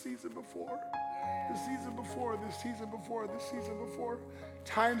 the season before, the season before, the season before, the season before.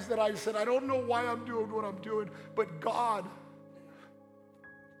 Times that I said, I don't know why I'm doing what I'm doing, but God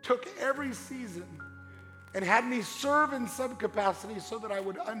took every season and had me serve in some capacity so that I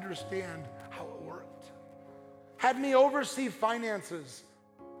would understand how it worked. Had me oversee finances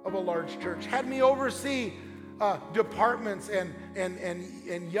of a large church. Had me oversee departments and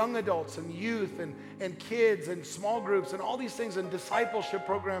young adults and youth and kids and small groups and all these things and discipleship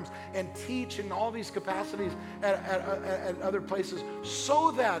programs and teach in all these capacities at other places,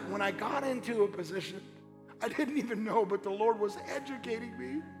 so that when I got into a position I didn't even know, but the Lord was educating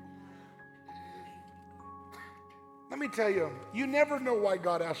me. Let me tell you, you never know why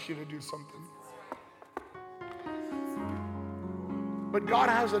God asks you to do something. But God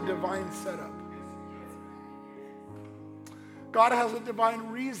has a divine setup. God has a divine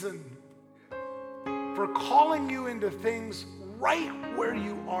reason for calling you into things right where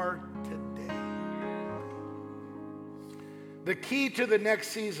you are today. The key to the next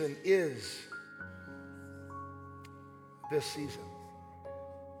season is this season.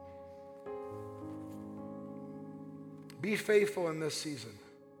 Be faithful in this season,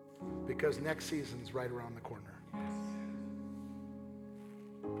 because next season's right around the corner.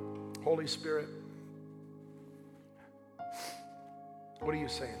 Holy Spirit, what are you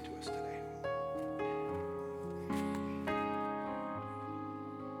saying to us today?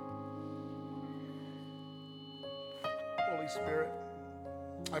 Holy Spirit,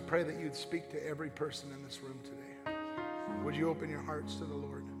 I pray that you'd speak to every person in this room today. Would you open your hearts to the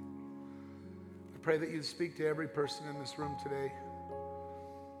Lord? I pray that you'd speak to every person in this room today,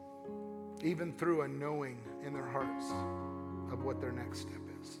 even through a knowing in their hearts of what their next step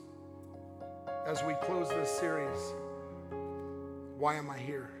is. As we close this series, why am I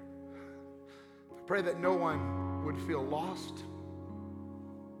here? I pray that no one would feel lost.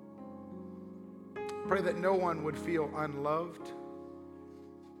 I pray that no one would feel unloved,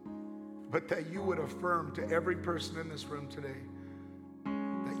 but that you would affirm to every person in this room today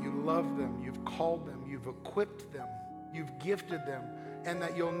that you love them, you've called them, you've equipped them, you've gifted them, and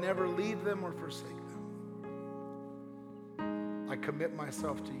that you'll never leave them or forsake them. I commit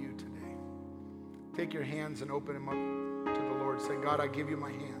myself to you today. Take your hands and open them up to the Lord. Say, God, I give you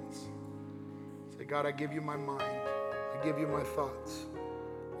my hands. Say, God, I give you my mind. I give you my thoughts.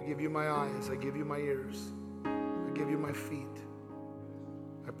 I give you my eyes. I give you my ears. I give you my feet.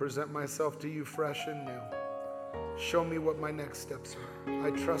 I present myself to you fresh and new. Show me what my next steps are.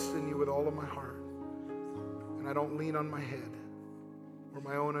 I trust in you with all of my heart. And I don't lean on my head or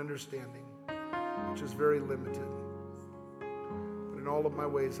my own understanding, which is very limited. But in all of my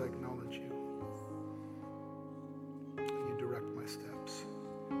ways, I acknowledge you. You direct my steps.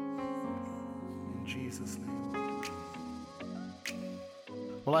 In Jesus' name.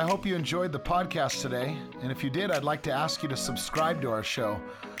 Well, I hope you enjoyed the podcast today. And if you did, I'd like to ask you to subscribe to our show.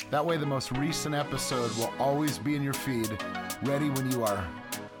 That way the most recent episode will always be in your feed, ready when you are.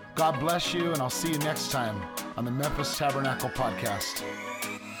 God bless you, and I'll see you next time on the Memphis Tabernacle Podcast.